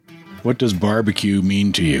What does barbecue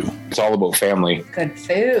mean to you? It's all about family. Good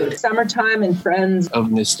food. Summertime and friends.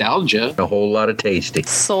 Of nostalgia. A whole lot of tasty.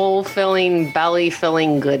 Soul-filling,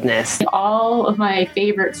 belly-filling goodness. All of my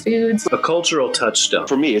favorite foods. A cultural touchstone.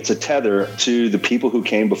 For me, it's a tether to the people who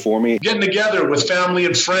came before me. Getting together with family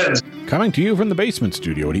and friends. Coming to you from the basement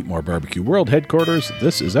studio at Eat More Barbecue World headquarters,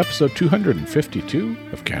 this is episode 252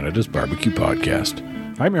 of Canada's Barbecue Podcast.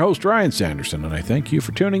 I'm your host, Ryan Sanderson, and I thank you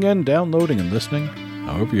for tuning in, downloading, and listening.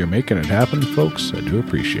 However you're making it happen, folks, I do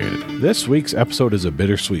appreciate it. This week's episode is a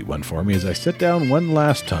bittersweet one for me as I sit down one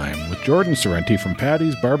last time with Jordan Sorrenti from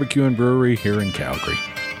Paddy's Barbecue and Brewery here in Calgary.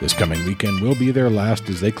 This coming weekend will be their last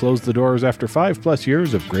as they close the doors after 5+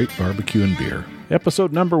 years of great barbecue and beer.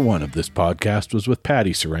 Episode number 1 of this podcast was with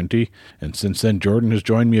Paddy Sorrenti, and since then Jordan has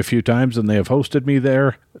joined me a few times and they have hosted me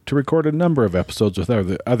there to record a number of episodes with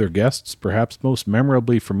other guests. Perhaps most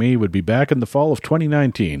memorably for me would be back in the fall of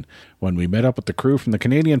 2019 when we met up with the crew from the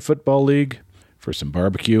Canadian Football League for some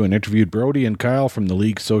barbecue and interviewed Brody and Kyle from the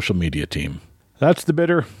league's social media team. That's the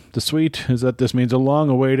bitter. The sweet is that this means a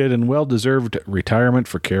long-awaited and well-deserved retirement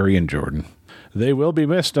for Carrie and Jordan. They will be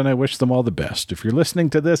missed, and I wish them all the best. If you're listening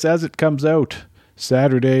to this as it comes out,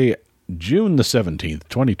 Saturday, June the 17th,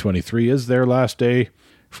 2023 is their last day.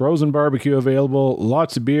 Frozen barbecue available,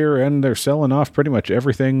 lots of beer, and they're selling off pretty much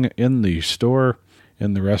everything in the store,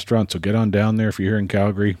 in the restaurant, so get on down there if you're here in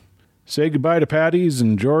Calgary. Say goodbye to Paddy's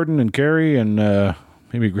and Jordan and Carrie, and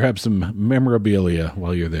maybe grab some memorabilia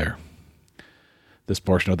while you're there. This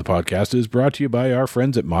portion of the podcast is brought to you by our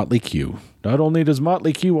friends at Motley Q. Not only does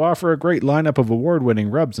Motley Q offer a great lineup of award-winning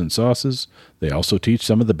rubs and sauces, they also teach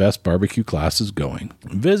some of the best barbecue classes going.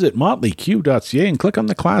 Visit motleyq.ca and click on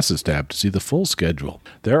the Classes tab to see the full schedule.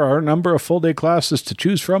 There are a number of full-day classes to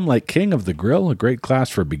choose from, like King of the Grill, a great class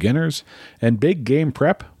for beginners, and Big Game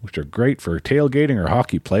Prep, which are great for tailgating or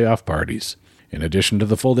hockey playoff parties. In addition to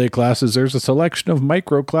the full-day classes, there's a selection of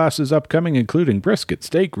micro classes upcoming, including brisket,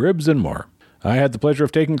 steak, ribs, and more. I had the pleasure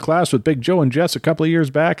of taking a class with Big Joe and Jess a couple of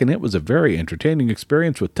years back, and it was a very entertaining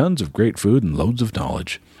experience with tons of great food and loads of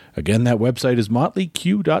knowledge. Again, that website is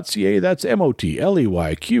motleyq.ca. That's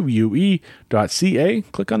motleyque.ca.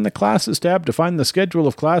 Click on the Classes tab to find the schedule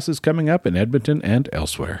of classes coming up in Edmonton and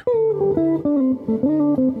elsewhere.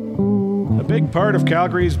 A big part of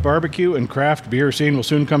Calgary's barbecue and craft beer scene will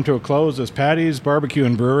soon come to a close as Paddy's Barbecue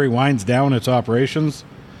and Brewery winds down its operations.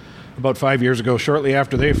 About 5 years ago, shortly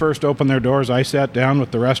after they first opened their doors, I sat down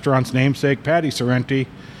with the restaurant's namesake, Paddy Sorrenti,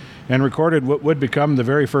 and recorded what would become the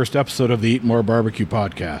very first episode of the Eat More Barbecue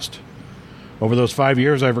podcast. Over those 5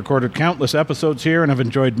 years, I've recorded countless episodes here and have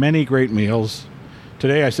enjoyed many great meals.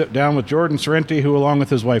 Today, I sit down with Jordan Sorrenti, who, along with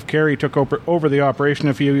his wife Carrie, took over the operation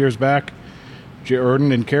a few years back.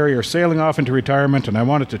 Jordan and Carrie are sailing off into retirement, and I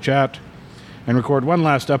wanted to chat and record one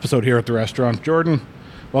last episode here at the restaurant. Jordan,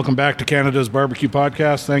 welcome back to Canada's Barbecue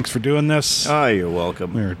Podcast. Thanks for doing this. Oh, you're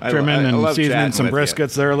welcome. We're trimming and seasoning some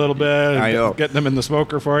briskets there a little bit. I know. Getting them in the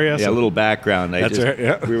smoker for you. Yeah, a little background. That's right,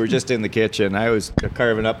 yeah. We were just in the kitchen. I was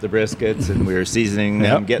carving up the briskets and we were seasoning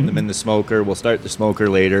them, getting them in the smoker. We'll start the smoker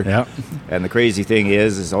later. Yep. And the crazy thing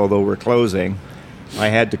is although we're closing, I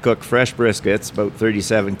had to cook fresh briskets, about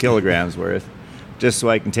 37 kilograms worth, just so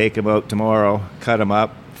I can take them out tomorrow, cut them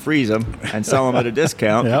up, freeze them, and sell them at a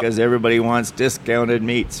discount because everybody wants discounted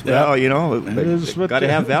meats. Well, you know, got to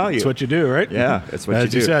have value. That's what you do, right? Yeah, that's what As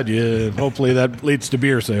you do. As you said, hopefully that leads to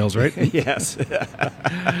beer sales, right? Yes.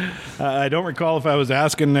 I don't recall if I was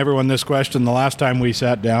asking everyone this question the last time we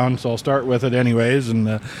sat down, so I'll start with it anyways,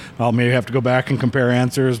 and I'll maybe have to go back and compare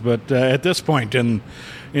answers. But at this point in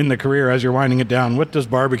the career, as you're winding it down, what does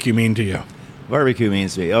barbecue mean to you? Barbecue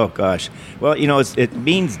means to me, oh gosh. Well, you know, it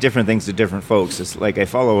means different things to different folks. It's like I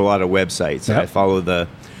follow a lot of websites. And I follow the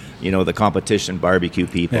competition barbecue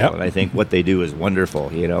people, and I think what they do is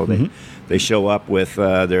wonderful. You know, they show up with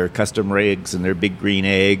their custom rigs and their big green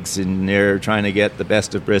eggs, and they're trying to get the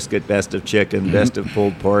best of brisket, best of chicken, best of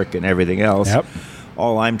pulled pork, and everything else. Yep.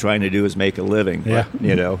 All I'm trying to do is make a living. But,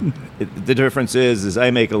 you know, the difference is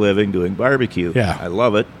I make a living doing barbecue. Yeah. I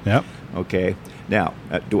love it. Yep. Okay. Now,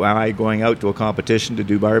 am I going out to a competition to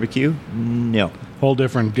do barbecue? No. Whole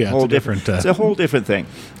different. It's a whole different thing.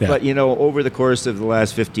 Yeah. But, you know, over the course of the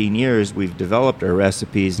last 15 years, we've developed our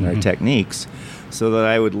recipes and our techniques so that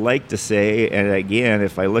I would like to say, and again,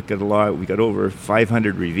 if I look at a lot, we got over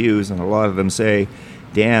 500 reviews, and a lot of them say,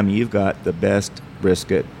 damn, you've got the best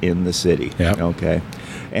brisket in the city. Yep. Okay.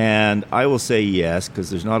 And I will say yes, because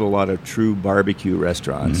there's not a lot of true barbecue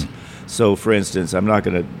restaurants. So, for instance, I'm not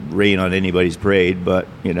going to rain on anybody's parade, but,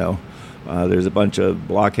 you know, there's a bunch of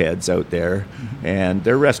blockheads out there, and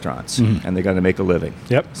they're restaurants, and they're going to make a living.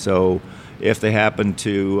 Yep. So, If they happen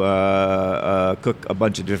to cook a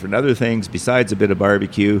bunch of different other things besides a bit of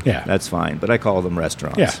barbecue, that's fine. But I call them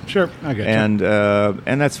restaurants. Yeah, sure. I get you.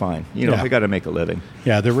 And that's fine. You know, we got to make a living.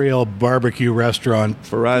 Yeah, the real barbecue restaurant.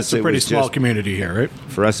 For us, it's a pretty small community here, right?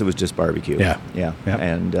 For us, it was just barbecue. Yeah.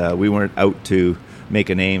 And we weren't out to make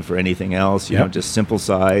a name for anything else. You know, just simple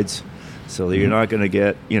sides. So that you're not going to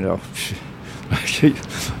get, you know.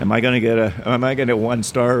 Am I going to get a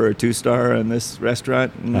 1-star or a 2-star in this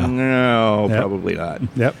restaurant? No, probably not.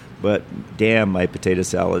 Yep. But damn, my potato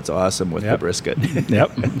salad's awesome with the brisket.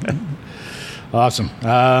 Yep. Awesome.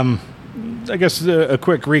 I guess a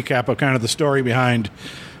quick recap of kind of the story behind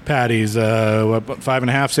Paddy's,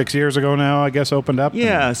 5.5, 6 years ago now, I guess, opened up?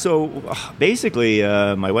 Yeah, so basically,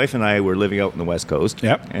 my wife and I were living out on the West Coast.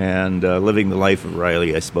 And living the life of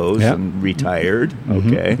Riley, I suppose, and retired.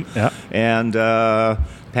 Okay. And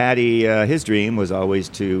Paddy, his dream was always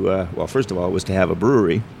to, first of all, was to have a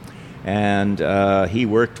brewery. And he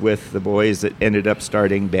worked with the boys that ended up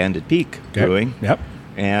starting Bandit Peak Brewing.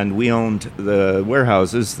 And we owned the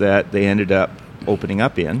warehouses that they ended up opening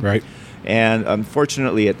up in. Right. And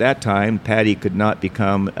unfortunately, at that time, Paddy could not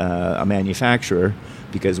become a manufacturer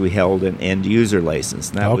because we held an end-user license.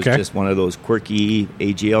 And that was just one of those quirky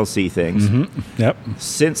AGLC things.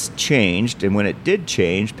 Since changed, and when it did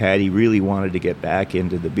change, Paddy really wanted to get back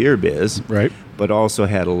into the beer biz, but also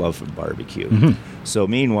had a love for barbecue. So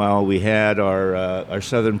meanwhile, we had our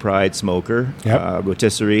Southern Pride smoker,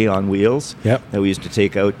 rotisserie on wheels, that we used to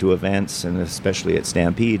take out to events, and especially at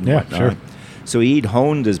Stampede and whatnot. Sure. So he'd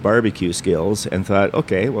honed his barbecue skills and thought,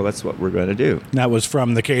 okay, well, that's what we're going to do. That was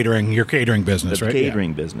from the your catering business, right? The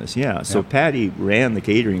catering business, yeah. So Paddy ran the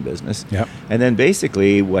catering business. And then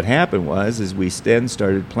basically what happened is we then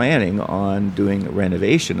started planning on doing a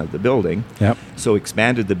renovation of the building. So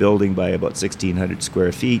expanded the building by about 1,600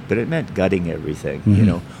 square feet, but it meant gutting everything, you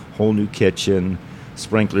know, whole new kitchen,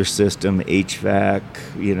 sprinkler system, HVAC,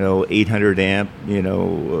 800 amp,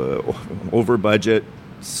 over budget.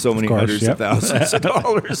 So many hundreds of thousands of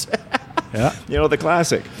dollars. The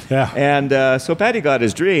classic. And so Paddy got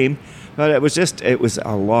his dream, but it was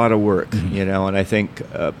a lot of work, and I think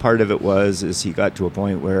part of it is he got to a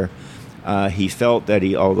point where he felt that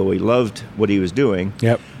although he loved what he was doing,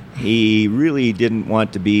 he really didn't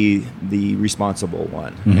want to be the responsible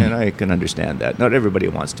one. And I can understand that. Not everybody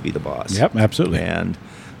wants to be the boss. Absolutely. And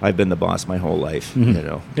I've been the boss my whole life, and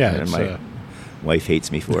my wife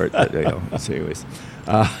hates me for it, but so anyways.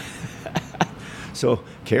 So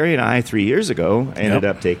Carrie and I 3 years ago ended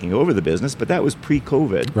up taking over the business, but that was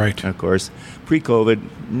pre-COVID. Right. And of course,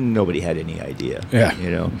 pre-COVID, nobody had any idea.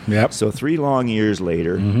 So 3 long years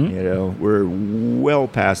later, we're well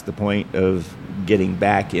past the point of getting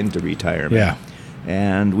back into retirement.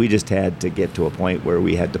 And we just had to get to a point where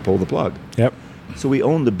we had to pull the plug. So we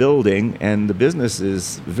own the building, and the business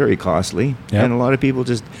is very costly, and a lot of people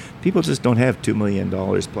just don't have $2 million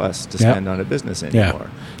plus to spend on a business anymore.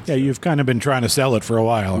 You've kind of been trying to sell it for a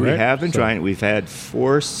while, right? We have been trying. We've had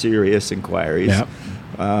 4 serious inquiries,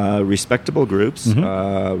 respectable groups,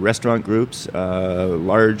 restaurant groups,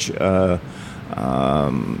 large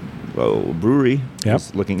brewery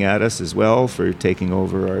is looking at us as well for taking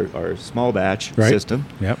over our small batch system.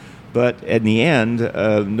 But in the end,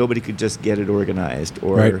 nobody could just get it organized.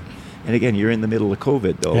 And again, you're in the middle of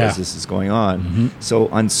COVID, though, as this is going on. So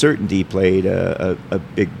uncertainty played a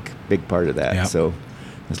big part of that. So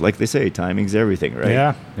it's like they say, timing's everything,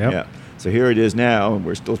 right? So here it is now, and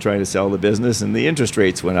we're still trying to sell the business, and the interest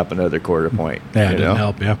rates went up another quarter point. It didn't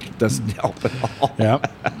help, Doesn't help at all.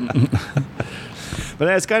 But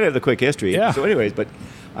that's kind of the quick history. So anyways, but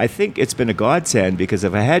I think it's been a godsend, because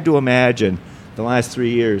if I had to imagine the last 3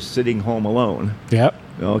 years sitting home alone.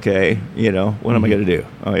 Okay, what am I going to do?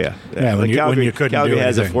 Oh, when you couldn't Calgary do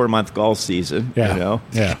has a anything. 4-month golf season.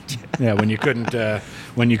 When you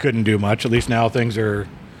couldn't do much. At least now things are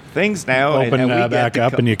now open back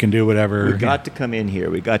up, and you can do whatever. We got to come in here.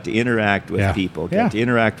 We got to interact with people. Got to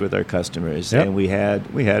interact with our customers, and we had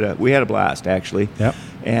a blast, actually.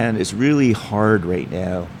 And it's really hard right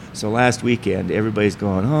now. So last weekend, everybody's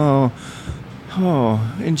going, oh,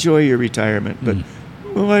 enjoy your retirement, but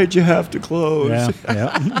why'd you have to close?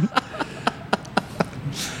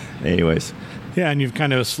 Anyways. And you've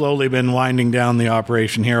kind of slowly been winding down the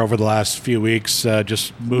operation here over the last few weeks.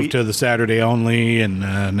 Just moved to the Saturday only, and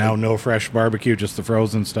now no fresh barbecue, just the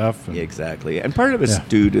frozen stuff. Exactly. And part of it's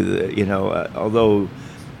due to the, although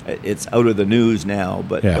it's out of the news now,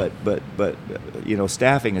 but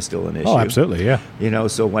staffing is still an issue. Oh, absolutely,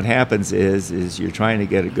 So what happens is you're trying to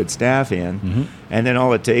get a good staff in, and then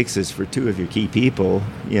all it takes is for 2 of your key people,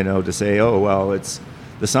 to say, oh, well, it's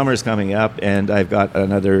the summer's coming up, and I've got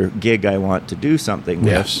another gig I want to do something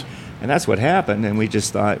with. Yes. And that's what happened, and we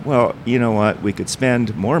just thought, well, you know what? We could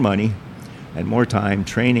spend more money and more time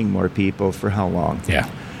training more people for how long? Yeah.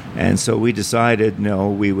 And so we decided, no,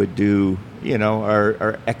 we would do,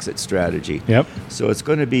 our exit strategy. Yep. So it's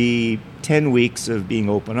going to be 10 weeks of being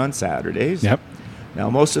open on Saturdays. Yep. Now,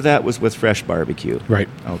 most of that was with fresh barbecue. Right.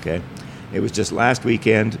 Okay. It was just last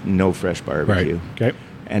weekend, no fresh barbecue. Right. Okay.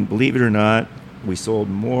 And believe it or not, we had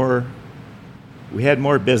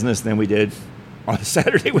more business than we did on a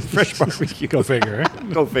Saturday with fresh barbecue. Go figure, right?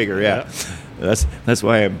 Go figure, yeah. That's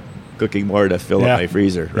why I'm cooking more to fill up my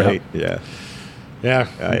freezer, right? Yeah. Yeah,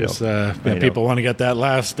 I know. People want to get that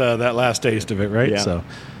last taste of it, right? Yeah. So,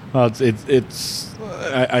 well,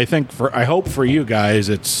 I hope for you guys,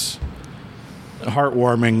 it's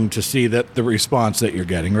heartwarming to see that the response that you're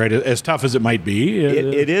getting, right? As tough as it might be,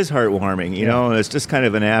 it is heartwarming. You know, it's just kind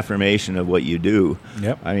of an affirmation of what you do.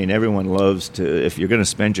 Yep. I mean, everyone loves to. If you're going to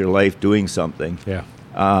spend your life doing something, yeah.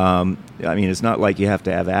 I mean, it's not like you have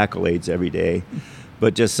to have accolades every day,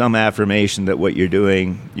 but just some affirmation that what you're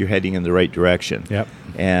doing, you're heading in the right direction. Yep.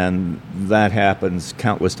 And that happens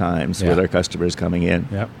countless times with our customers coming in.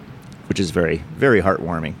 Yep. Which is very, very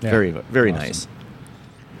heartwarming. Yeah. Very, very Awesome. Nice.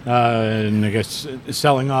 And I guess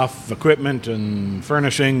selling off equipment and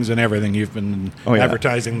furnishings and everything. You've been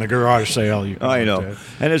advertising the garage sale. I know.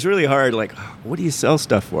 And it's really hard. Like, what do you sell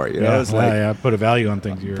stuff for? You know, it's put a value on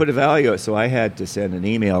things. Put a value. So I had to send an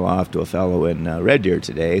email off to a fellow in Red Deer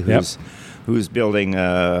today who's building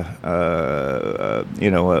a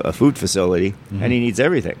food facility, and he needs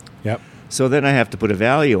everything. Yep. So then I have to put a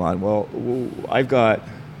value on. Well, I've got,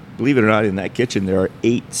 believe it or not, in that kitchen there are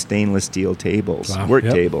 8 stainless steel tables, work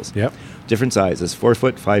tables, different sizes, 4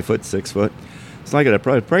 foot, 5 foot, 6 foot. So I got to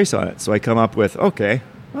put a price on it. So I come up with, okay,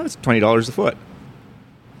 well, it's $20 a foot.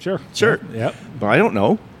 Sure. Yep. But I don't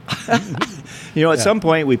know. At some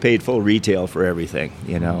point we paid full retail for everything,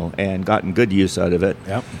 and gotten good use out of it.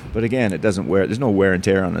 Yep. But again, it doesn't there's no wear and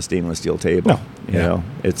tear on a stainless steel table. No. You know,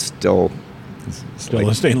 it's still like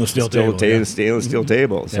a stainless steel table. Stainless steel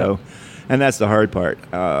table. So, and that's the hard part.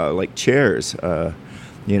 Like chairs,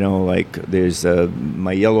 like there's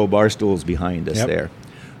my yellow bar stools behind us there.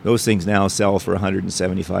 Those things now sell for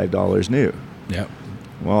 $175 new. Yep.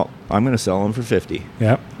 Well, I'm going to sell them for $50.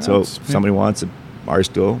 Yep. So somebody wants a bar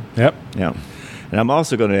stool. Yep. Yeah. And I'm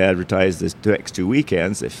also going to advertise this next 2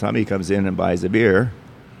 weekends. If somebody comes in and buys a beer,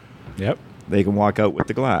 they can walk out with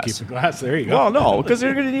the glass. Keep the glass. There you go. Well, no, because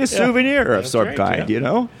they're going to need a souvenir of some kind, I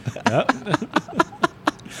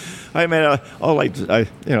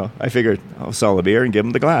mean, I figured I'll sell a beer and give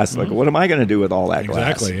them the glass. Like, what am I going to do with all that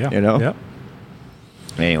glass? Exactly. Yeah. Yep.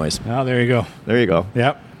 Anyways. Oh, there you go. There you go.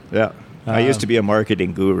 Yep. Yeah. I used to be a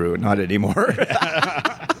marketing guru, not anymore.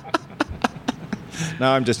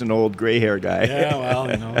 Now I'm just an old gray-haired guy. Yeah, well,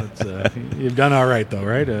 you've done all right, though,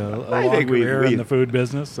 right? A long career in the food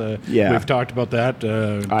business. We've talked about that,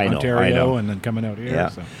 Ontario, and then coming out here. Yeah.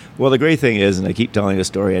 So. Well, the great thing is, and I keep telling the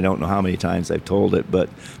story, I don't know how many times I've told it, but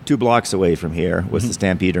 2 blocks away from here was the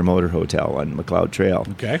Stampeder Motor Hotel on McLeod Trail.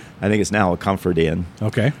 Okay. I think it's now a Comfort Inn.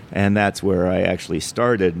 Okay. And that's where I actually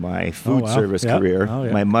started my food service career. Oh,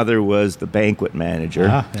 yeah. My mother was the banquet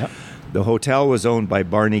manager. The hotel was owned by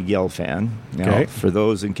Barney Gelfand. Now, for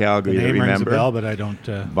those in Calgary the name that remember, rings a bell, but I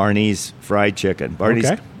don't. Barney's Fried Chicken.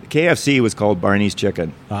 KFC was called Barney's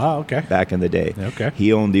Chicken. Okay. Back in the day. Okay.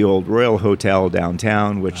 He owned the old Royal Hotel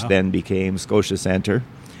downtown, which then became Scotia Centre.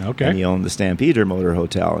 Okay. And he owned the Stampeder Motor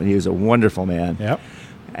Hotel, and he was a wonderful man. Yep.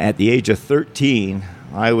 At the age of 13,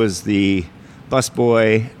 I was the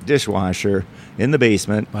busboy dishwasher in the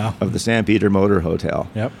basement of the Stampeder Motor Hotel.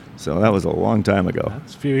 Yep. So that was a long time ago.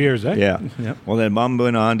 That's a few years, eh? Yeah. Yep. Well, then Mom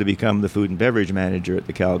went on to become the food and beverage manager at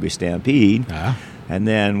the Calgary Stampede. And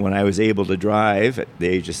then when I was able to drive at the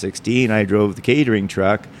age of 16, I drove the catering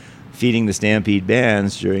truck feeding the Stampede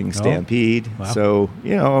bands during Stampede. Wow. So,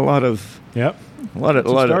 a lot of... Yep. A lot of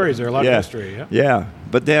stories there, a lot of history. Yeah. Yeah.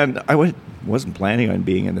 But then I wasn't planning on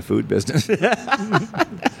being in the food business.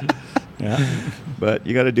 But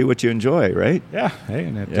you got to do what you enjoy, right? Yeah. Hey,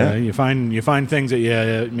 and you find things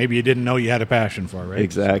that maybe you didn't know you had a passion for, right?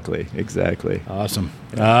 Exactly. Awesome.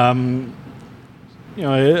 I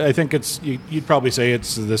think you'd probably say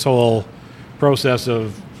it's this whole process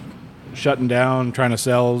of shutting down, trying to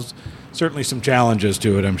sell. Certainly some challenges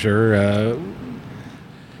to it, I'm sure.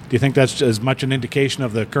 Do you think that's as much an indication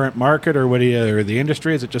of the current market, or or the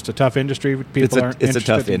industry? Is it just a tough industry? People aren't interested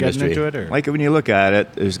a tough in industry. getting into it? Or? Like when you look at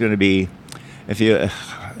it, there's going to be, if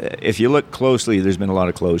you look closely, there's been a lot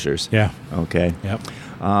of closures. Yeah. Okay. Yep.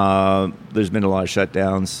 There's been a lot of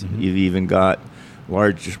shutdowns. You've even got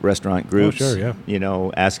large restaurant groups, sure, yeah. you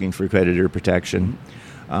know, asking for creditor protection.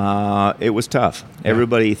 It was tough.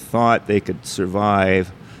 Everybody thought they could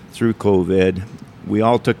survive through COVID. We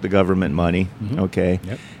all took the government money, okay?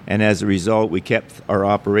 Yep. And as a result, we kept our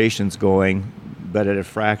operations going, but at a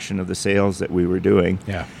fraction of the sales that we were doing.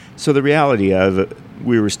 Yeah. So the reality of it,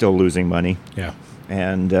 we were still losing money. Yeah.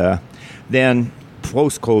 And then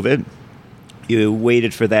post-COVID, you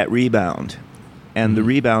waited for that rebound, and the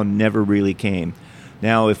rebound never really came.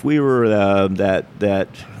 Now, if we were that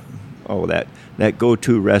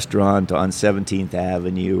go-to restaurant on 17th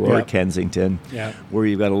Avenue or Kensington, where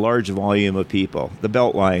you've got a large volume of people, the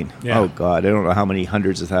Beltline. Yeah. Oh God, I don't know how many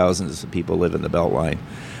hundreds of thousands of people live in the Beltline,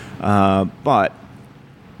 but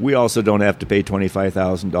we also don't have to pay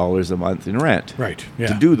 $25,000 a month in rent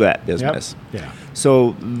to do that business. Yep. Yeah.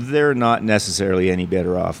 So they're not necessarily any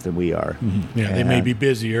better off than we are. Yeah, they may be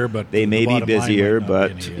busier, but they may be busier,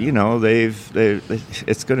 but you know,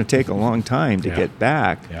 it's going to take a long time to get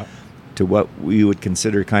back to what we would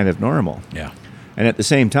consider kind of normal. Yeah. And at the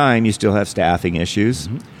same time, you still have staffing issues,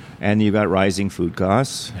 and you've got rising food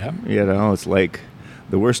costs. Yep. You know, it's like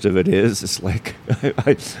the worst of it is, it's like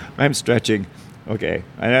I'm stretching. Okay,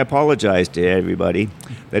 and I apologize to everybody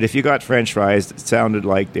that if you got French fries that sounded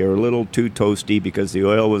like they were a little too toasty because the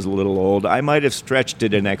oil was a little old, I might have stretched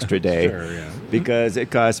it an extra day because it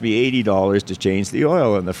cost me $80 to change the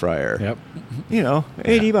oil in the fryer. Yep. You know,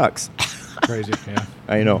 $80. Crazy, yeah.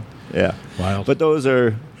 I know, yeah. Wild. But those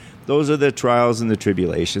are the trials and the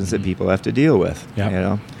tribulations that people have to deal with. Yeah. You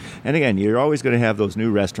know, and again, you're always going to have those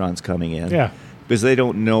new restaurants coming in. Yeah. Because they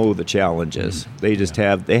don't know the challenges. They just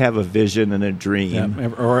have a vision and a dream.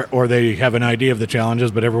 Yeah. Or they have an idea of the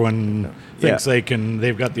challenges, but everyone thinks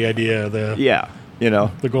they've got the idea, you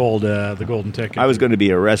know, the golden ticket. I was going to be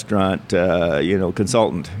a restaurant,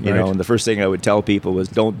 consultant, you know, and the first thing I would tell people was,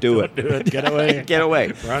 don't do it. Get away. Get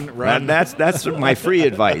away. Run. That's my free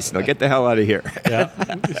advice. Now get the hell out of here. Yeah.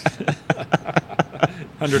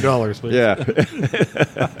 $100, please. Yeah.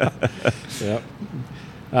 Yep.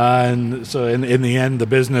 And so in the end, the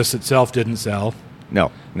business itself didn't sell.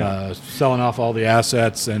 No. Selling off all the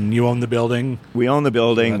assets, and you own the building. We own the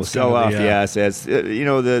building. We'll sell off the assets.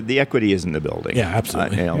 The equity is in the building. Yeah,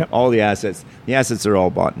 absolutely. All the assets. The assets are all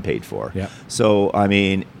bought and paid for. Yeah. So, I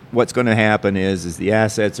mean, what's going to happen is the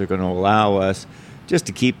assets are going to allow us just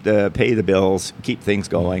to pay the bills, keep things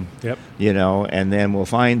going. Yep. You know, and then we'll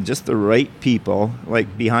find just the right people.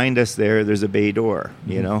 Like behind us there's a bay door,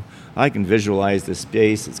 you know. I can visualize the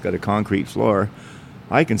space. It's got a concrete floor.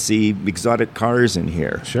 I can see exotic cars in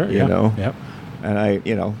here. Sure, you know. Yep. And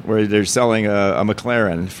where they're selling a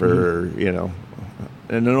McLaren for, an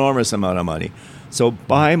enormous amount of money. So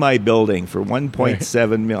buy my building for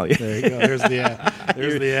 $1.7 million. There you go. There's the ad.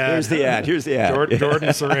 Here's the ad. Jordan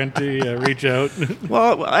Sorrenti, reach out.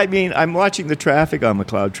 Well, I mean, I'm watching the traffic on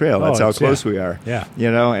McLeod Trail. That's how close we are. Yeah.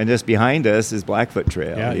 You know, and just behind us is Blackfoot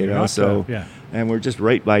Trail. Yeah, you know, so and we're just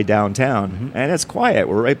right by downtown, and it's quiet.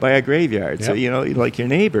 We're right by a graveyard, so like your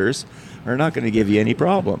neighbors are not going to give you any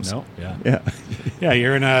problems. No. Yeah.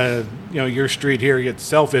 You're in your street here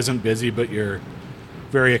itself isn't busy, but you're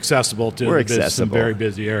very accessible to some very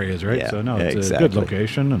busy areas, right? Yeah, so it's a good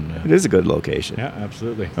location, and it is a good location. Yeah,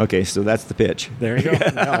 absolutely. Okay, so that's the pitch. There you go.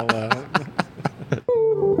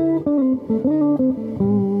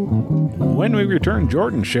 When we return,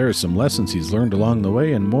 Jordan shares some lessons he's learned along the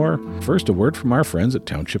way and more. First, a word from our friends at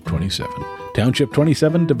Township 27. Township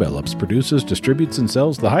 27 develops, produces, distributes, and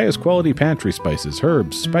sells the highest quality pantry spices,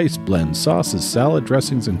 herbs, spice blends, sauces, salad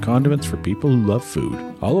dressings, and condiments for people who love food.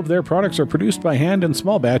 All of their products are produced by hand in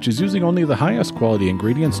small batches using only the highest quality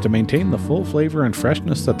ingredients to maintain the full flavor and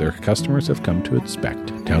freshness that their customers have come to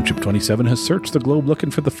expect. Township 27 has searched the globe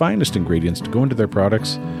looking for the finest ingredients to go into their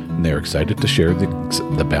products, and they're excited to share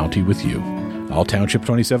the bounty with you. All Township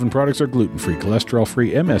 27 products are gluten-free,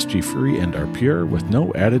 cholesterol-free, MSG-free, and are pure with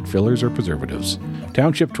no added fillers or preservatives.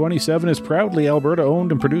 Township 27 is proudly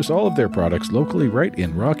Alberta-owned and produce all of their products locally right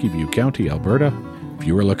in Rocky View County, Alberta. If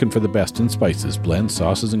you are looking for the best in spices, blends,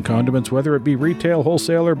 sauces, and condiments, whether it be retail,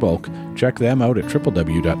 wholesale, or bulk, check them out at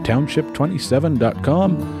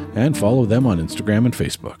www.township27.com and follow them on Instagram and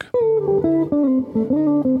Facebook.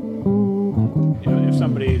 If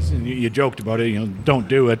somebody's, and you joked about it, don't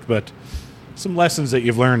do it, but some lessons that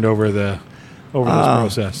you've learned over this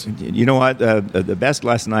process. You know what? The best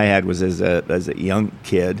lesson I had was as a young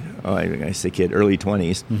kid. I say kid, early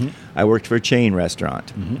 20s. Mm-hmm. I worked for a chain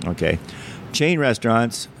restaurant. Mm-hmm. Okay, chain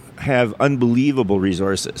restaurants have unbelievable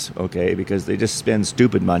resources. Okay, because they just spend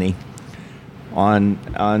stupid money on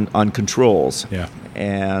controls. Yeah,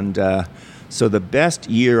 and So the best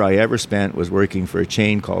year I ever spent was working for a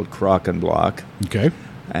chain called Crock and Block. Okay.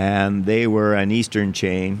 And they were an Eastern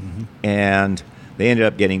chain, and they ended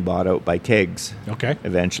up getting bought out by Kegs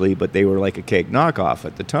eventually, but they were like a Keg knockoff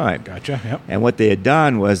at the time. Gotcha, yep. And what they had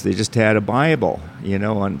done was they just had a Bible,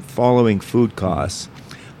 on following food costs,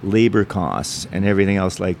 labor costs, and everything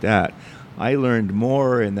else like that. I learned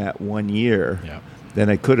more in that 1 year than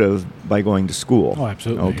I could have by going to school. Oh,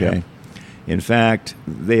 absolutely. Okay. Yeah. In fact,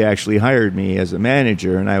 they actually hired me as a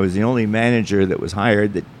manager, and I was the only manager that was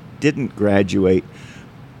hired that didn't graduate,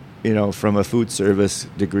 from a food service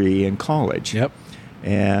degree in college. Yep.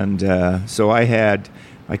 And so I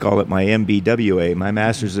call it my MBWA, my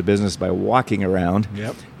Master's of Business by walking around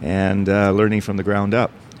and learning from the ground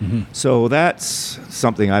up. So that's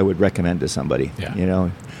something I would recommend to somebody. Yeah.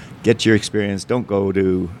 Get your experience. Don't go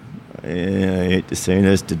to, I hate to say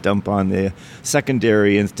this, to dump on the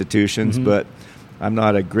secondary institutions, but I'm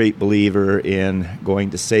not a great believer in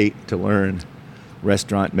going to SAIT to learn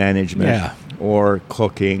restaurant management or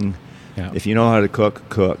cooking. Yeah. If you know how to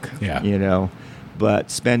cook. Yeah.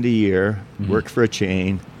 But spend a year, work for a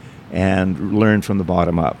chain, and learn from the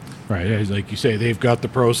bottom up. Right, like you say, they've got the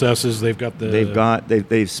processes, they've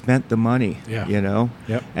spent the money,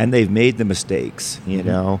 and they've made the mistakes,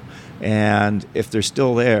 and if they're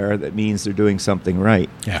still there, that means they're doing something right.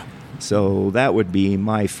 Yeah. So that would be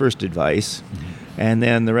my first advice. And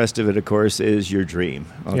then the rest of it, of course, is your dream,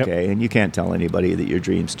 okay? And you can't tell anybody that your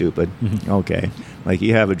dream's stupid, okay? Like,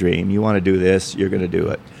 you have a dream, you want to do this, you're going to do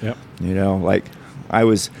it. Yep. Like, I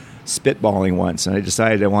was spitballing once, and I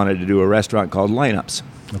decided I wanted to do a restaurant called Lineups.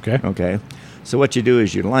 Okay. So what you do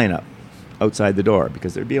is you line up outside the door,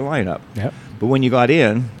 because there'd be a lineup. Yep. But when you got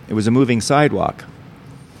in, it was a moving sidewalk.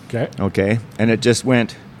 Okay. And it just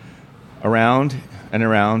went around and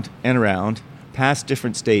around and around, past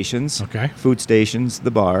different stations, food stations,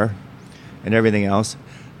 the bar, and everything else.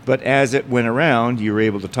 But as it went around, you were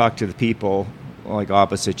able to talk to the people like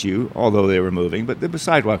opposite you, although they were moving, but the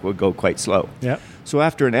sidewalk would go quite slow. Yeah. So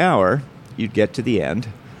after an hour, you'd get to the end,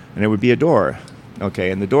 and there would be a door.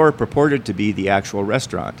 Okay, and the door purported to be the actual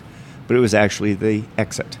restaurant, but it was actually the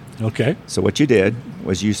exit. Okay. So what you did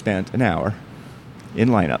was you spent an hour in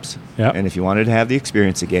lineups. Yeah. And if you wanted to have the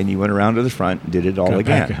experience again, you went around to the front and did it all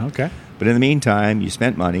again. Okay. But in the meantime, you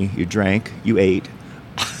spent money, you drank, you ate.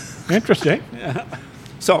 Interesting.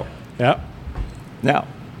 So, now,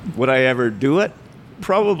 would I ever do it?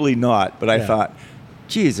 Probably not, but I thought,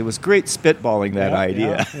 geez, it was great spitballing that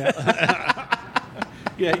idea.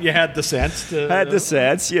 Yeah, you had the sense. So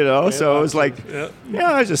it was like,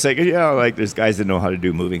 I was just thinking, like, there's guys that know how to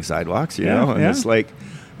do moving sidewalks, and it's like,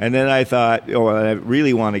 and then I thought, I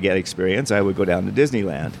really want to get experience. I would go down to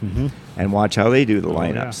Disneyland and watch how they do the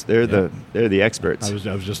lineups. They're the experts.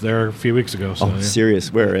 I was just there a few weeks ago. So,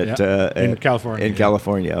 serious? Where in California? In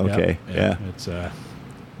California, okay,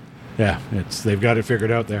 It's they've got it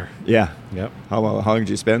figured out there. Yeah. Yep. How long did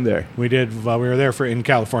you spend there? We were there in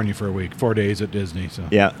California for a week, 4 days at Disney. So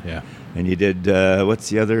yeah. And you did what's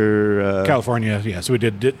the other? California. Yeah. So we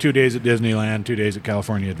did 2 days at Disneyland, 2 days at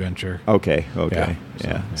California Adventure. Okay.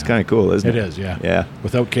 Yeah. It's kind of cool, isn't it? It is. Yeah. Yeah.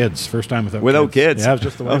 Without kids, first time without kids. Yeah, it was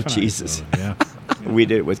just the wife. Oh, Jesus. So, yeah. We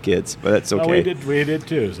did it with kids, but that's okay. We did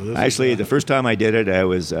too. So actually, the first time I did it, I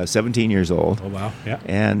was 17 years old. Oh wow! Yeah.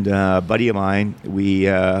 And a buddy of mine, we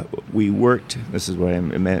worked. This is what I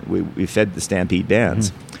meant. We fed the Stampede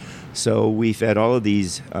bands. So we fed all of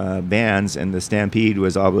these bands, and the Stampede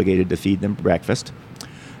was obligated to feed them breakfast,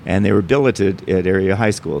 and they were billeted at area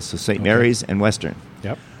high schools, so St. Mary's and Western.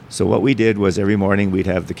 Yep. So what we did was every morning we'd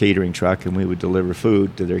have the catering truck, and we would deliver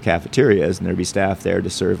food to their cafeterias, and there'd be staff there to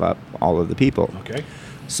serve up all of the people. Okay.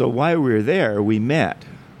 So while we were there, we met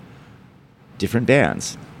different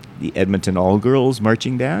bands. The Edmonton All-Girls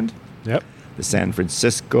Marching Band. Yep. The San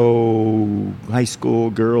Francisco High School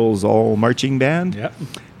Girls All Marching Band. Yep.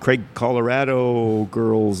 Craig, Colorado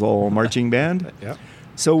Girls All Marching Band. Yep.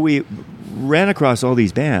 So we ran across all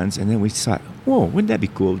these bands, and then we thought, whoa, wouldn't that be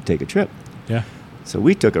cool to take a trip? Yeah. So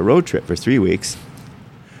we took a road trip for 3 weeks.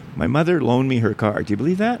 My mother loaned me her car. Do you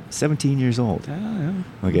believe that? 17 years old. Yeah.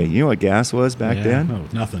 Okay, you know what gas was back then? No,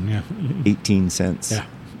 nothing, 18 cents. Yeah.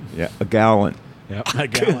 Yeah, a gallon. Yep, a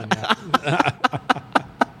gallon,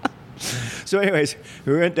 So anyways,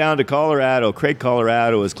 we went down to Colorado. Craig,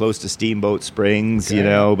 Colorado was close to Steamboat Springs,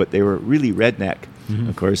 but they were really redneck.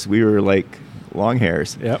 Of course, we were like long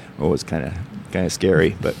hairs. Yep. It was kind of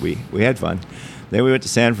scary, but we had fun. Then we went to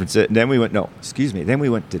San Francisco. Then we went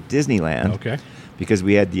to Disneyland. Okay. because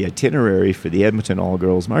we had the itinerary for the Edmonton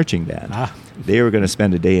All-Girls Marching Band. They were going to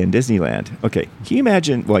spend a day in Disneyland. Okay, can you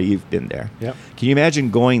imagine, well, you've been there. Yep. Can you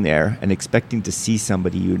imagine going there and expecting to see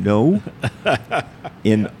somebody you know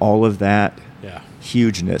in all of that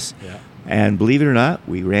hugeness? Yeah. And believe it or not,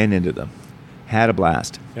 we ran into them. Had a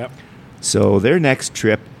blast. Yep. So their next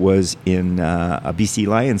trip was in a BC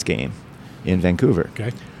Lions game in Vancouver.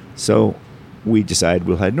 Okay. So we decided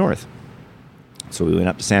we'll head north. So we went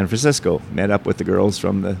up to San Francisco, met up with the girls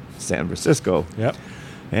from the San Francisco. Yep.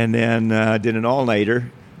 And then did an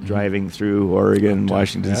all-nighter driving through Oregon,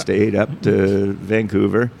 Washington State, up to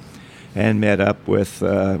Vancouver, and met up with,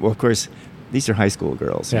 well, of course, these are high school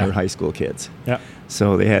girls. Yeah. They're high school kids. Yeah.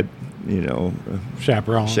 So they had,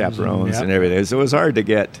 chaperones and everything. So it was hard to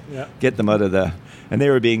get them out of the, and they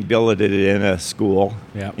were being billeted in a school,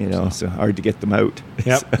 so hard to get them out.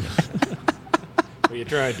 Yep. Well, you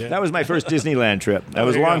tried to. That was my first Disneyland trip. That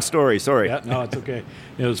was a long story. Sorry. Yeah, no, it's okay.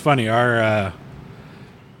 It was funny. The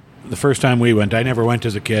first time we went, I never went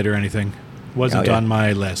as a kid or anything. Wasn't on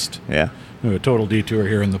my list. Yeah. A total detour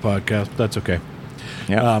here in the podcast. But that's okay.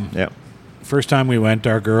 Yeah. First time we went,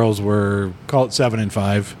 our girls were, call it 7 and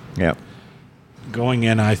 5. Yeah. Going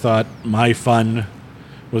in, I thought my fun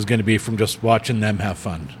was going to be from just watching them have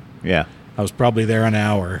fun. Yeah. I was probably there an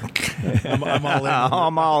hour. I'm all in.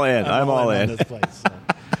 I'm all in. I'm all in. On this place, so.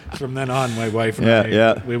 From then on, my wife and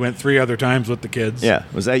I, we went 3 other times with the kids. Yeah.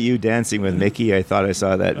 Was that you dancing with Mickey? I thought I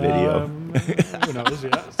saw that video. Who knows?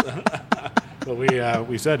 Yeah. But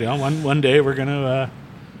we said, one day we're gonna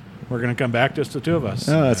come back, just the two of us.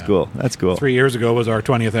 Oh, that's cool. That's cool. 3 years ago was our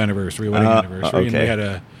 20th anniversary, wedding anniversary, okay.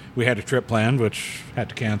 and we had a trip planned, which had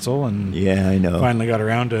to cancel, and I know. Finally got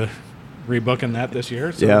around to rebooking that this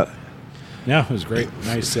year. So. Yeah, it was great.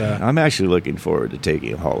 Nice. I'm actually looking forward to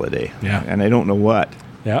taking a holiday. Yeah. And I don't know what.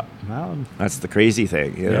 Yeah. Well, that's the crazy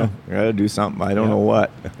thing, you know. I got to do something. I don't know what.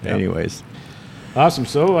 Yeah. Anyways. Awesome.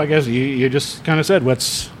 So I guess you just kind of said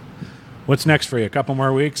what's next for you? A couple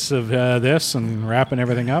more weeks of this and wrapping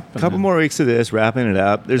everything up? A couple more weeks of this, wrapping it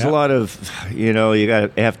up. There's a lot of, you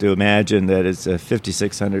have to imagine that it's a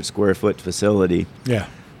 5,600 square foot facility. Yeah.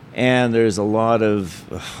 And there's a lot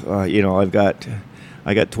of,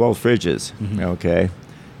 I got 12 fridges. Mm-hmm. Okay,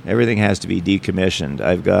 everything has to be decommissioned.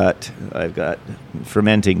 I've got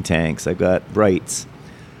fermenting tanks. I've got brights.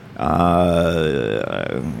 Glycol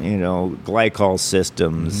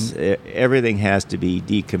systems. Mm-hmm. Everything has to be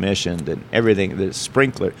decommissioned, and everything. The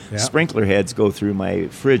sprinkler heads go through my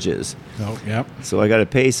fridges. Oh, yeah. So I got to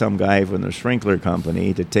pay some guy from the sprinkler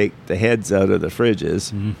company to take the heads out of the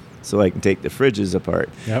fridges. Mm-hmm. So I can take the fridges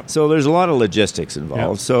apart. Yep. So there's a lot of logistics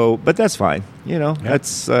involved. Yep. So, but that's fine.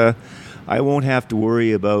 That's I won't have to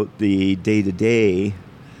worry about the day-to-day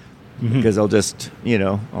because I'll just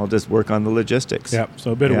work on the logistics. Yeah.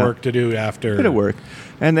 So a bit of work to do after. A bit of work,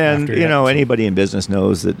 and then anybody in business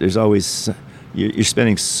knows that there's always you're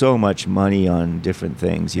spending so much money on different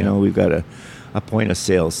things. We've got a point of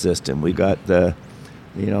sale system. We've got the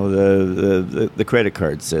credit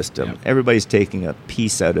card system. Yep. Everybody's taking a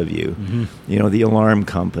piece out of you. Mm-hmm. The alarm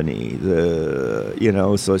company.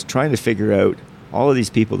 So it's trying to figure out all of these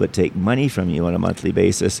people that take money from you on a monthly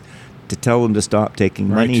basis to tell them to stop taking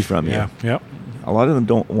money from you. Yep. A lot of them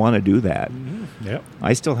don't want to do that. Mm-hmm. Yep.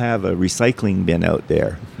 I still have a recycling bin out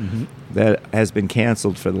there that has been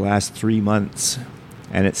canceled for the last 3 months,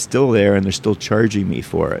 and it's still there, and they're still charging me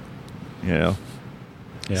for it. Yeah.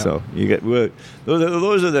 So you get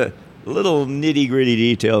those are the little nitty gritty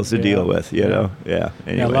details to deal with, Anyways.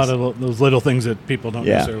 A lot of those little things that people don't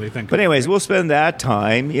necessarily think. But anyways, we'll spend that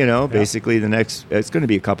time, basically it's going to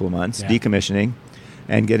be a couple of months decommissioning,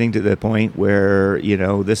 and getting to the point where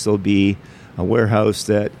this will be a warehouse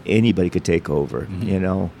that anybody could take over.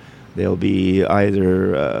 Mm-hmm. There'll be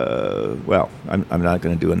either I'm not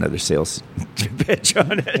going to do another sales pitch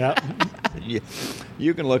on it. Yeah.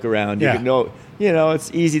 You can look around. You can know.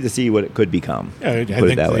 It's easy to see what it could become. Yeah, I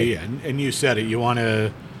think that way. And you said it. You want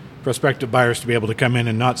prospective buyers to be able to come in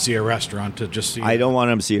and not see a restaurant, to just see. I don't want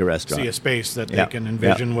them to see a restaurant. See a space that they can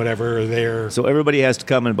envision whatever they're. So everybody has to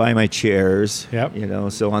come and buy my chairs.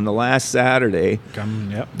 Yep. So on the last Saturday,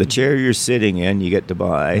 the chair you're sitting in, you get to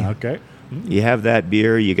buy. Okay. You have that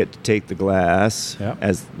beer, you get to take the glass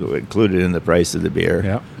as included in the price of the beer.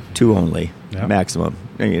 Yep. 2 only, maximum.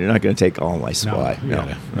 You're not going to take all my supply. No.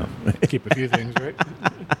 Keep a few things, right?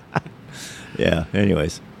 Yeah.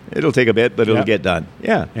 Anyways, it'll take a bit, but it'll get done.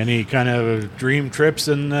 Yeah. Any kind of dream trips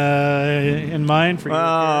in mind for you?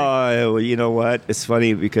 Oh, well, you know what? It's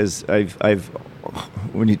funny because I've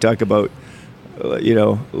when you talk about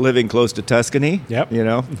living close to Tuscany. Yep.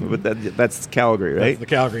 But that's Calgary, right? That's the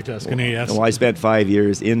Calgary, Tuscany, yes. Well, I spent 5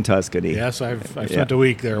 years in Tuscany. Yes, I've spent a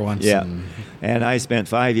week there once. Yeah. And I spent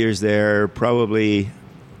 5 years there, probably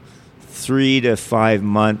 3 to 5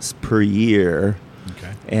 months per year.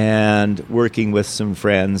 Okay. And working with some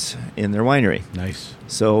friends in their winery. Nice.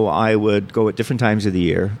 So I would go at different times of the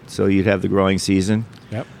year. So you'd have the growing season.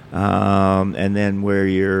 Yep. And then where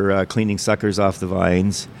you're cleaning suckers off the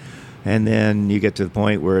vines. And then you get to the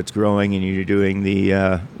point where it's growing and you're doing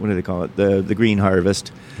the, what do they call it? The green harvest,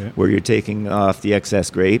 where you're taking off the excess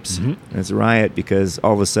grapes. Mm-hmm. And it's a riot because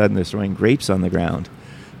all of a sudden they're throwing grapes on the ground.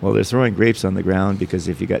 Well, they're throwing grapes on the ground because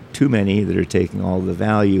if you got too many that are taking all the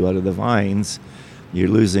value out of the vines, you're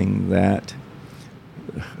losing that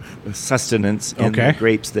sustenance in the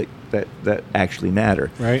grapes that actually matter.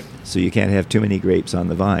 Right. So you can't have too many grapes on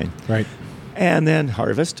the vine. Right. And then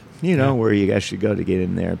harvest, where you actually got to get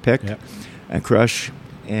in there, pick and crush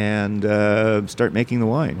and start making the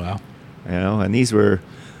wine. Wow. And these were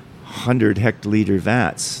 100 hectoliter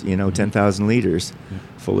vats, 10,000 liters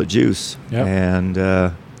full of juice. Yep. And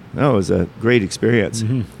it was a great experience.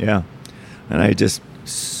 Mm-hmm. Yeah. And I just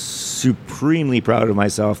supremely proud of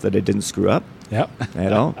myself that I didn't screw up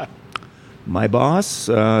at all. My boss,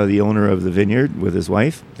 the owner of the vineyard with his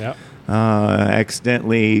wife,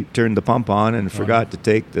 accidentally turned the pump on and forgot to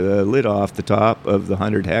take the lid off the top of the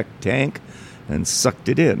 100 hect tank and sucked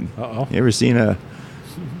it in. Uh-oh. You ever seen a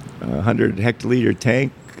 100 hectoliter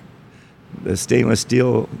tank, the stainless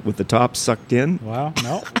steel with the top sucked in? Wow,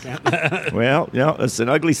 no, can't. Well, it's an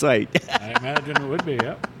ugly sight. I imagine it would be,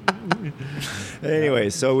 Anyway,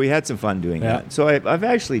 so we had some fun doing that. So I've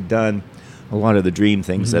actually done a lot of the dream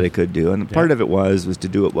things that I could do, and part of it was to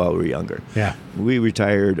do it while we were younger. Yeah, we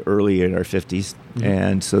retired early in our 50s,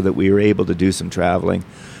 and so that we were able to do some traveling.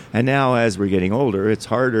 And now, as we're getting older, it's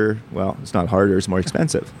harder. Well, it's not harder; it's more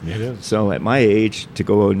expensive. It is. So, at my age, to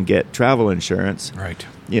go out and get travel insurance, right?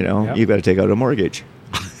 You've got to take out a mortgage.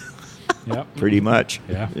 Pretty much.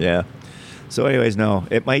 Yeah. So, anyways, no,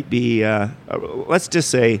 it might be. Let's just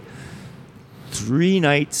say 3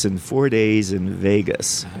 nights and 4 days in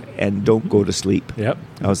Vegas, and don't go to sleep. Yep.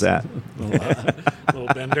 How's that? Little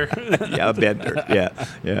bender. Yeah, bender.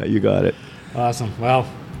 Yeah, you got it. Awesome. Well,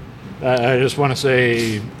 I just want to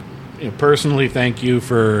say, personally, thank you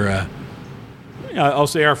for. I'll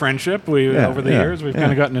say our friendship. Over the years, we've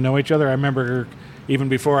kind of gotten to know each other. I remember even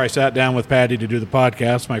before I sat down with Paddy to do the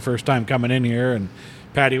podcast, my first time coming in here, and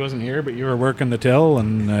Paddy wasn't here, but you were working the till,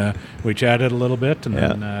 and we chatted a little bit, and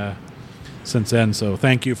then. Since then, so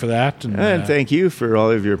thank you for that. And thank you for all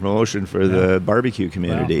of your promotion for the barbecue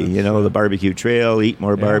community. Well, the Barbecue Trail, Eat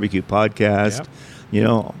More Barbecue podcast.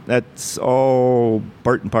 That's all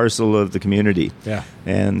part and parcel of the community. Yeah.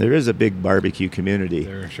 And there is a big barbecue community.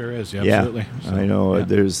 There sure is, absolutely. So, I know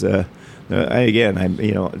there's...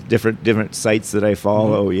 I'm different sites that I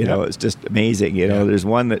follow. It's just amazing. There's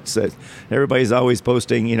one that says everybody's always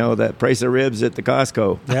posting. That price of ribs at the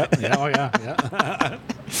Costco. Yeah.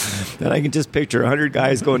 And I can just picture 100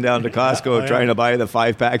 guys going down to Costco trying to buy the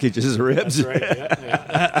 5 packages of ribs. That's right.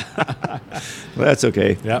 Well, that's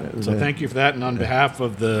okay. Yeah. So thank you for that, and on behalf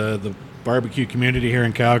of the barbecue community here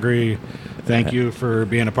in Calgary, thank you for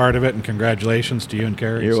being a part of it, and congratulations to you and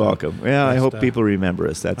Carrie. You're welcome. Well, I hope people remember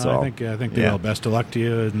us. That's all. I think they will. Best of luck to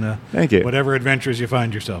you, and thank you. Whatever adventures you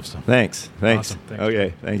find yourself. So. Thanks. Awesome.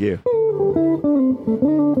 Okay. Thank you.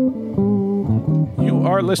 You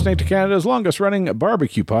are listening to Canada's longest-running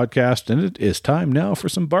barbecue podcast, and it is time now for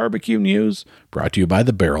some barbecue news, brought to you by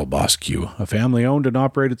the Barrel Boss Q, a family-owned and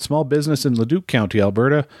operated small business in Leduc County,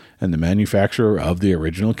 Alberta, and the manufacturer of the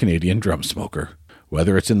original Canadian drum smoker.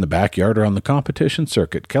 Whether it's in the backyard or on the competition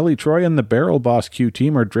circuit, Kelly Troy and the Barrel Boss Q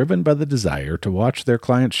team are driven by the desire to watch their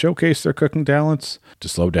clients showcase their cooking talents, to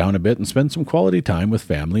slow down a bit and spend some quality time with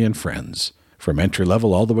family and friends. From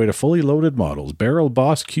entry-level all the way to fully loaded models, Barrel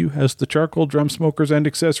Boss Q has the charcoal drum smokers and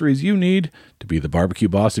accessories you need to be the barbecue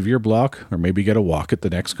boss of your block, or maybe get a walk at the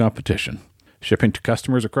next competition. Shipping to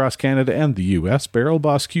customers across Canada and the U.S., Barrel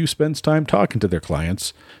Boss Q spends time talking to their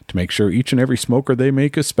clients to make sure each and every smoker they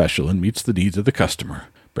make is special and meets the needs of the customer.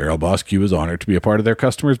 Barrel Boss Q is honored to be a part of their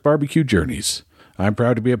customers' barbecue journeys. I'm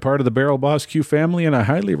proud to be a part of the Barrel Boss Q family, and I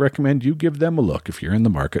highly recommend you give them a look if you're in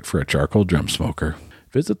the market for a charcoal drum smoker.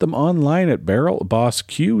 Visit them online at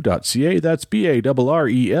barrelbossq.ca. That's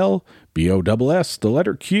BARRELBOSS, the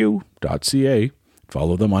letter Q.ca.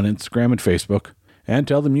 Follow them on Instagram and Facebook, and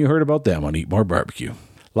tell them you heard about them on Eat More Barbecue.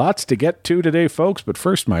 Lots to get to today, folks, but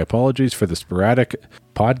first, my apologies for the sporadic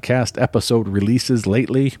podcast episode releases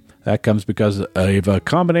lately. That comes because of a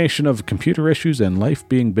combination of computer issues and life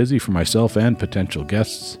being busy for myself and potential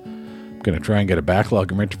guests. Going to try and get a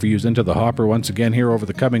backlog of interviews into the hopper once again here over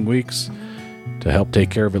the coming weeks to help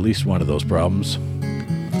take care of at least one of those problems.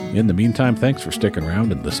 In the meantime, thanks for sticking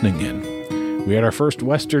around and listening in. We had our first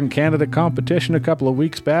Western Canada competition a couple of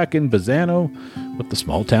weeks back in Bazzano with the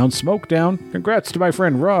Small Town Smoke Down. Congrats to my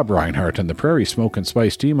friend Rob Reinhardt and the Prairie Smoke and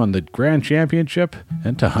Spice team on the Grand Championship,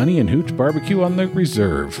 and to Honey and Hooch Barbecue on the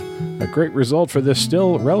Reserve. A great result for this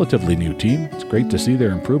still relatively new team. It's great to see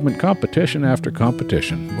their improvement competition after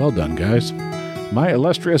competition. Well done, guys. My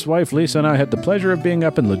illustrious wife Lisa and I had the pleasure of being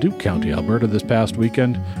up in Leduc County, Alberta this past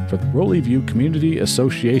weekend for the Roley View Community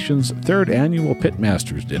Association's 3rd Annual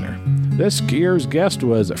Pitmasters Dinner. This year's guest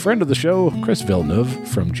was a friend of the show, Chris Villeneuve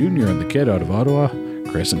from Junior and the Kid out of Ottawa.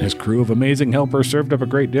 Chris and his crew of amazing helpers served up a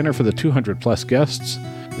great dinner for the 200-plus guests.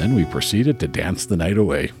 Then we proceeded to dance the night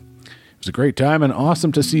away. It was a great time and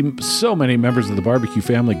awesome to see so many members of the barbecue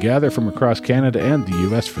family gather from across Canada and the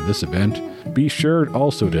U.S. for this event. Be sure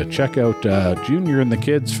also to check out Junior and the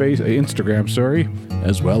Kids' Instagram,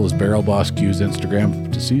 as well as Barrel Boss Q's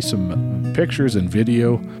Instagram to see some pictures and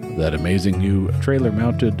video of that amazing new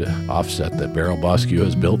trailer-mounted offset that Barrel Boss Q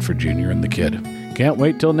has built for Junior and the Kid. Can't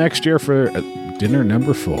wait till next year for dinner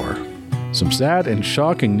number 4. Some sad and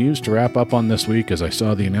shocking news to wrap up on this week as I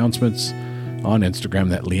saw the announcements on Instagram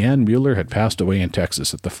that Leanne Mueller had passed away in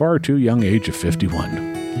Texas at the far too young age of 51.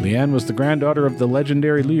 Leanne was the granddaughter of the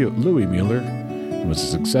legendary Louis Mueller and was a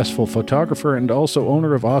successful photographer and also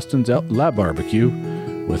owner of Austin's La Barbecue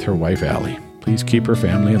with her wife Allie. Please keep her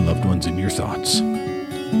family and loved ones in your thoughts.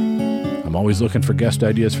 I'm always looking for guest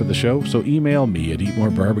ideas for the show, so email me at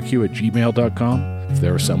eatmorebarbecue@gmail.com if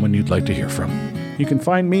there is someone you'd like to hear from. You can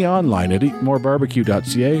find me online at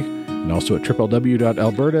eatmorebarbecue.ca and also at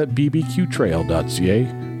www.albertabbqtrail.ca,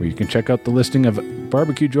 where you can check out the listing of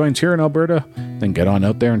barbecue joints here in Alberta, then get on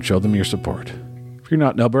out there and show them your support. If you're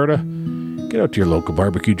not in Alberta, get out to your local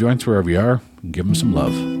barbecue joints wherever you are and give them some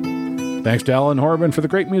love. Thanks to Alan Horban for the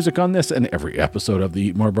great music on this and every episode of the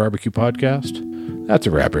Eat More Barbecue podcast. That's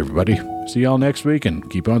a wrap, everybody. See y'all next week and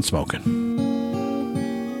keep on smoking.